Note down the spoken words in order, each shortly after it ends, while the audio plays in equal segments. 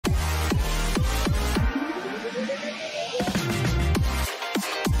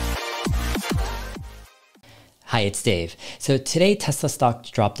Hi, it's Dave. So today Tesla stock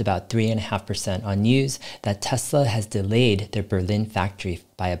dropped about 3.5% on news that Tesla has delayed their Berlin factory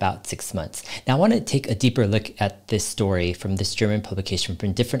by about 6 months. Now I want to take a deeper look at this story from this German publication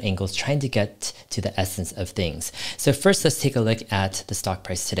from different angles, trying to get to the essence of things. So first, let's take a look at the stock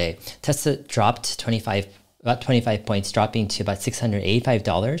price today. Tesla dropped about 25 points, dropping to about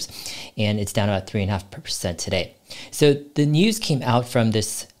 $685, and it's down about 3.5% today. So the news came out from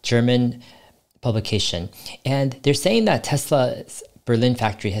this German publication, and they're saying that Tesla's Berlin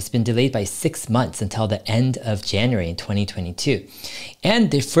factory has been delayed by 6 months until the end of January in 2022. And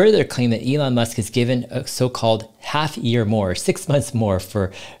they further claim that Elon Musk has given a so-called half year more, 6 months more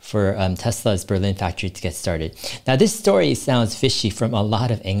for Tesla's Berlin factory to get started. Now, this story sounds fishy from a lot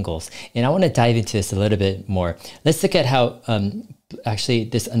of angles, and I want to dive into this a little bit more. Let's look at how actually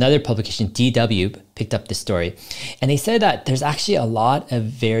this another publication, DW, picked up this story. And they said that there's actually a lot of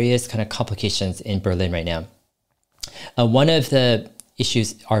various kind of complications in Berlin right now. One of the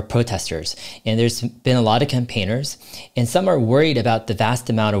issues are protesters, and there's been a lot of campaigners, and some are worried about the vast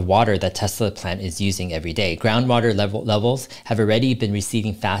amount of water that Tesla plant is using every day. Groundwater levels have already been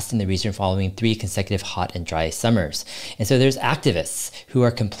receding fast in the region following 3 consecutive hot and dry summers. And so there's activists who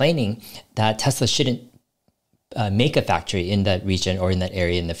are complaining that Tesla shouldn't make a factory in that region or in that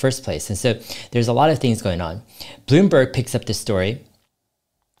area in the first place. And so there's a lot of things going on. Bloomberg picks up this story,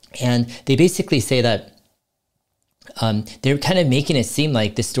 and they basically say that they're kind of making it seem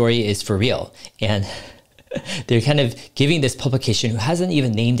like this story is for real. And they're kind of giving this publication, who hasn't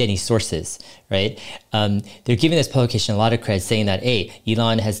even named any sources, right? They're giving this publication a lot of credit, saying that, hey,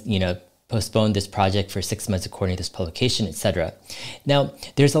 Elon has, postponed this project for 6 months according to this publication, etc. Now,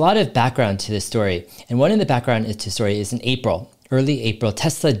 there's a lot of background to this story. And one in the background to the story is in early April,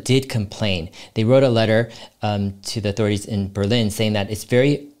 Tesla did complain. They wrote a letter to the authorities in Berlin saying that it's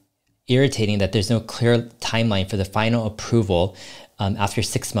very irritating that there's no clear timeline for the final approval after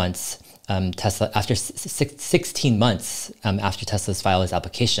 6 months, after 16 months after Tesla's filed its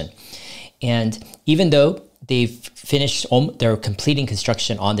application. And even though they've finished, they're completing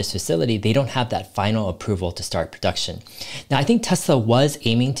construction on this facility, they don't have that final approval to start production. Now, I think Tesla was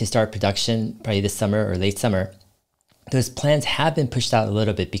aiming to start production probably this summer or late summer. Those plans have been pushed out a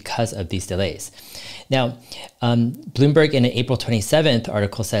little bit because of these delays. Now, Bloomberg in an April 27th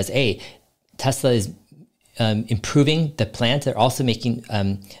article says, hey, Tesla is improving the plant. They're also making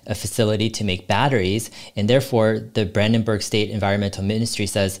a facility to make batteries. And therefore, the Brandenburg State Environmental Ministry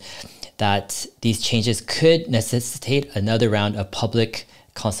says that these changes could necessitate another round of public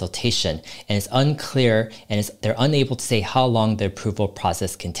consultation. And it's unclear, and they're unable to say how long the approval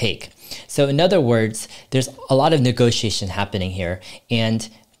process can take. So in other words, there's a lot of negotiation happening here. And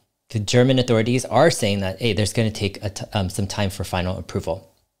the German authorities are saying that, hey, there's going to take some time for final approval.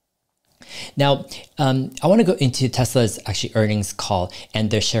 Now, I want to go into Tesla's actually earnings call and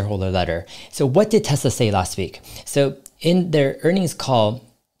their shareholder letter. So what did Tesla say last week? So in their earnings call,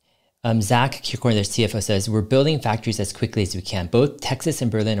 Zach Kirkhorn, their CFO, says, we're building factories as quickly as we can. Both Texas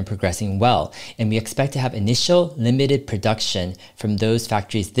and Berlin are progressing well, and we expect to have initial limited production from those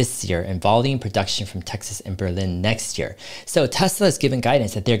factories this year and volume production from Texas and Berlin next year. So Tesla has given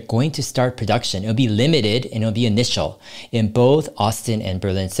guidance that they're going to start production. It'll be limited and it'll be initial in both Austin and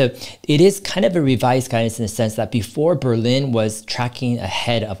Berlin. So it is kind of a revised guidance in the sense that before, Berlin was tracking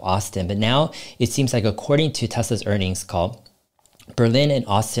ahead of Austin, but now it seems like, according to Tesla's earnings call, Berlin and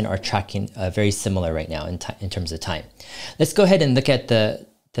Austin are tracking very similar right now in terms of time. Let's go ahead and look at the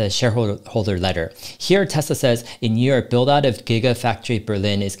shareholder letter. Here, Tesla says, in New York, build-out of Gigafactory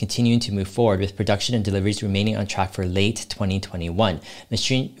Berlin is continuing to move forward, with production and deliveries remaining on track for late 2021.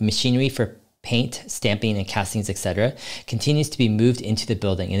 Machinery for paint, stamping, and castings, etc., continues to be moved into the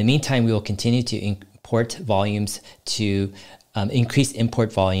building. In the meantime, we will continue to increase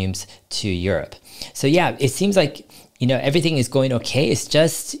import volumes to Europe. So yeah, it seems like everything is going okay. It's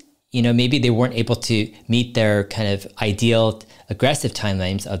just, maybe they weren't able to meet their kind of ideal aggressive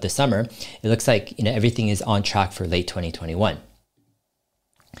timelines of the summer. It looks like, everything is on track for late 2021.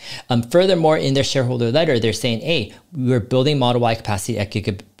 Furthermore, in their shareholder letter, they're saying, hey, we're building Model Y capacity at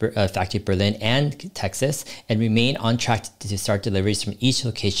Gigafactory Berlin and Texas and remain on track to start deliveries from each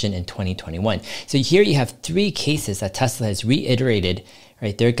location in 2021. So here you have 3 cases that Tesla has reiterated,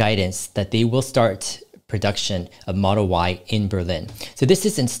 right, their guidance that they will start production of Model Y in Berlin. So this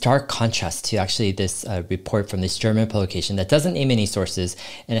is in stark contrast to actually this report from this German publication that doesn't name any sources,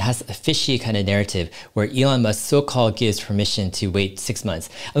 and it has a fishy kind of narrative where Elon Musk so-called gives permission to wait 6 months.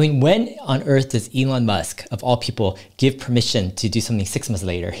 I mean, when on earth does Elon Musk, of all people, give permission to do something 6 months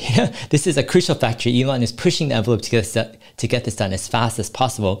later? This is a crucial factory. Elon is pushing the envelope to get this done as fast as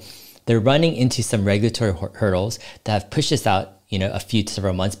possible. they're running into some regulatory hurdles that have pushed this out,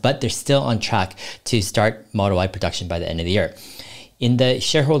 several months, but they're still on track to start Model Y production by the end of the year. In the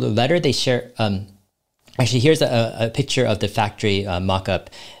shareholder letter, they share, actually, here's a picture of the factory mock-up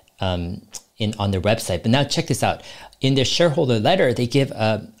on their website. But now check this out. In their shareholder letter, they give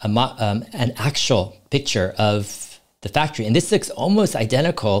an actual picture of the factory. And this looks almost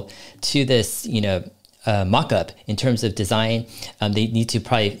identical to this, mock-up in terms of design. They need to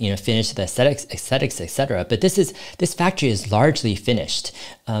probably finish the aesthetics, etc. But this factory is largely finished.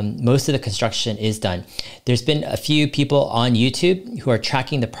 Most of the construction is done. There's been a few people on YouTube who are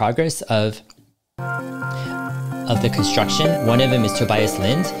tracking the progress of the construction. One of them is Tobias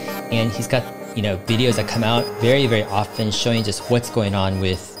Lind, and he's got videos that come out very, very often showing just what's going on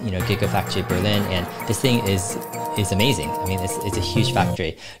with Gigafactory Berlin, and this thing is amazing. I mean, it's a huge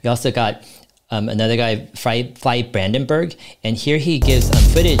factory. We also got another guy, Fly Brandenburg, and here he gives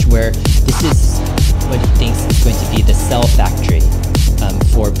footage where this is what he thinks is going to be the cell factory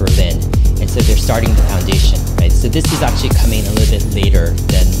for Berlin. And so they're starting the foundation, right? So this is actually coming a little bit later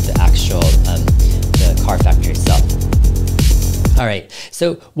than the actual the car factory itself. All right,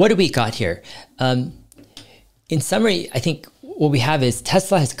 so what do we got here? In summary, I think what we have is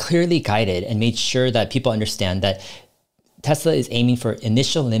Tesla has clearly guided and made sure that people understand that Tesla is aiming for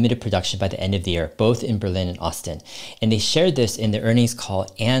initial limited production by the end of the year, both in Berlin and Austin. And they shared this in the earnings call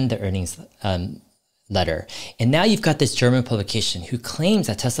and the earnings letter. And now you've got this German publication who claims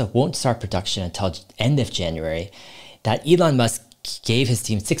that Tesla won't start production until end of January, that Elon Musk gave his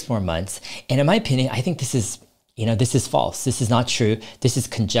team 6 more months. And in my opinion, I think this is false. This is not true. This is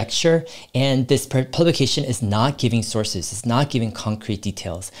conjecture. And this publication is not giving sources. It's not giving concrete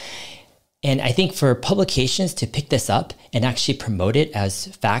details. And I think for publications to pick this up and actually promote it as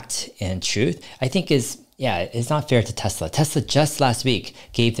fact and truth, I think it's not fair to Tesla. Tesla just last week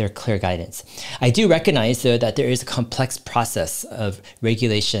gave their clear guidance. I do recognize, though, that there is a complex process of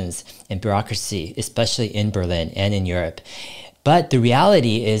regulations and bureaucracy, especially in Berlin and in Europe. But the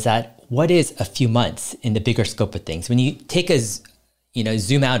reality is that what is a few months in the bigger scope of things? When you take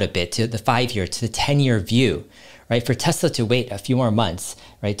zoom out a bit to the 5-year, to the 10-year view, right? For Tesla to wait a few more months,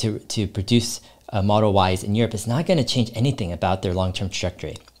 right, to produce Model Ys in Europe is not going to change anything about their long-term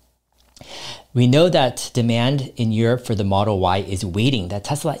trajectory. We know that demand in Europe for the Model Y is waiting, that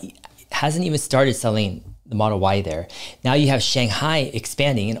Tesla hasn't even started selling the Model Y there. Now you have Shanghai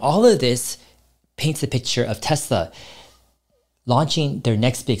expanding, and all of this paints a picture of Tesla launching their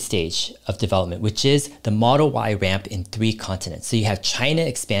next big stage of development, which is the Model Y ramp in 3 continents. So you have China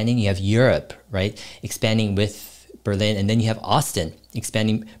expanding, you have Europe, right, expanding with Berlin, and then you have Austin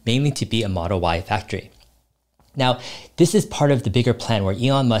expanding mainly to be a Model Y factory. Now, this is part of the bigger plan where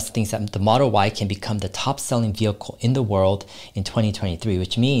Elon Musk thinks that the Model Y can become the top-selling vehicle in the world in 2023,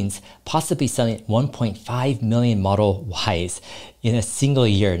 which means possibly selling 1.5 million Model Ys in a single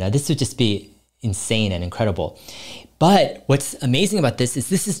year. Now, this would just be insane and incredible. But what's amazing about this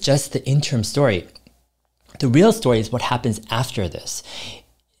is just the interim story. The real story is what happens after this.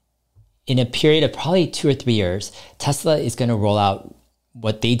 In a period of probably 2 or 3 years, Tesla is going to roll out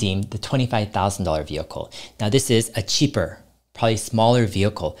what they deem the $25,000 vehicle. Now, this is a cheaper, probably smaller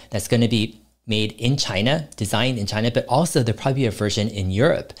vehicle that's going to be made in China, designed in China, but also there'll probably be a version in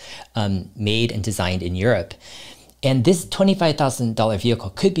Europe, made and designed in Europe. And this $25,000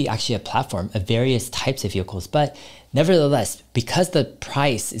 vehicle could be actually a platform of various types of vehicles, but nevertheless, because the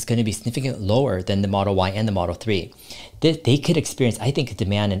price is going to be significantly lower than the Model Y and the Model 3, they could experience, I think, a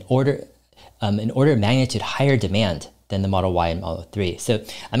demand in order of magnitude higher demand than the Model Y and Model 3. So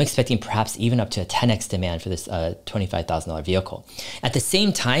I'm expecting perhaps even up to a 10x demand for this $25,000 vehicle. At the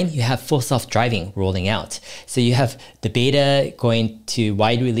same time, you have full self-driving rolling out. So you have the beta going to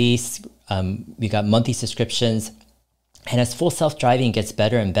wide release. We got monthly subscriptions. And as full self-driving gets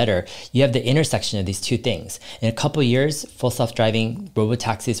better and better, you have the intersection of these two things. In a couple of years, full self-driving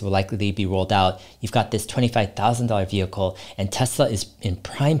robotaxis will likely be rolled out. You've got this $25,000 vehicle, and Tesla is in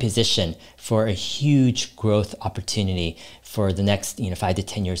prime position for a huge growth opportunity for the next 5 to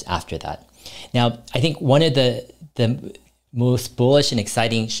 10 years after that. Now, I think one of the most bullish and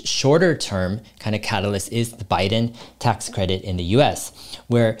exciting shorter term kind of catalyst is the Biden tax credit in the US,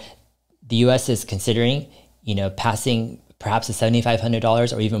 where the US is considering passing perhaps a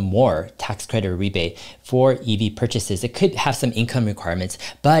 $7,500 or even more tax credit or rebate for EV purchases. It could have some income requirements,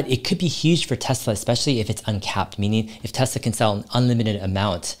 but it could be huge for Tesla, especially if it's uncapped, meaning if Tesla can sell an unlimited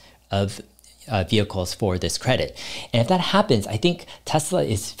amount of vehicles for this credit. And if that happens, I think Tesla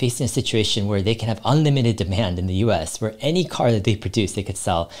is facing a situation where they can have unlimited demand in the US, where any car that they produce, they could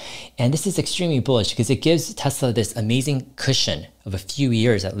sell. And this is extremely bullish because it gives Tesla this amazing cushion of a few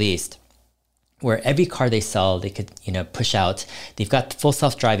years at least, where every car they sell, they could, push out. They've got full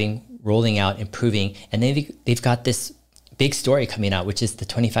self-driving rolling out, improving, and they've got this big story coming out, which is the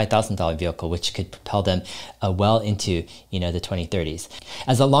 $25,000 vehicle, which could propel them well into the 2030s.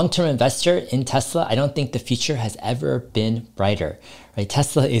 As a long-term investor in Tesla, I don't think the future has ever been brighter. Right?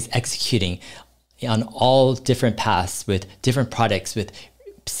 Tesla is executing on all different paths with different products, with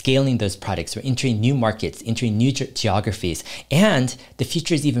scaling those products. We're entering new markets, entering new geographies. And the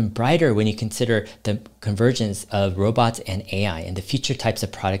future is even brighter when you consider the convergence of robots and AI and the future types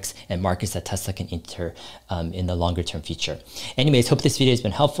of products and markets that Tesla can enter in the longer term future. Anyways, hope this video has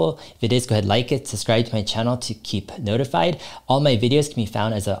been helpful. If it is, go ahead, like it, subscribe to my channel to keep notified. All my videos can be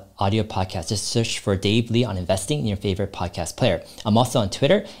found as an audio podcast. Just search for Dave Lee on investing in your favorite podcast player. I'm also on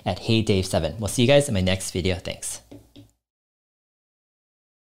Twitter at HeyDave7. We'll see you guys in my next video. Thanks.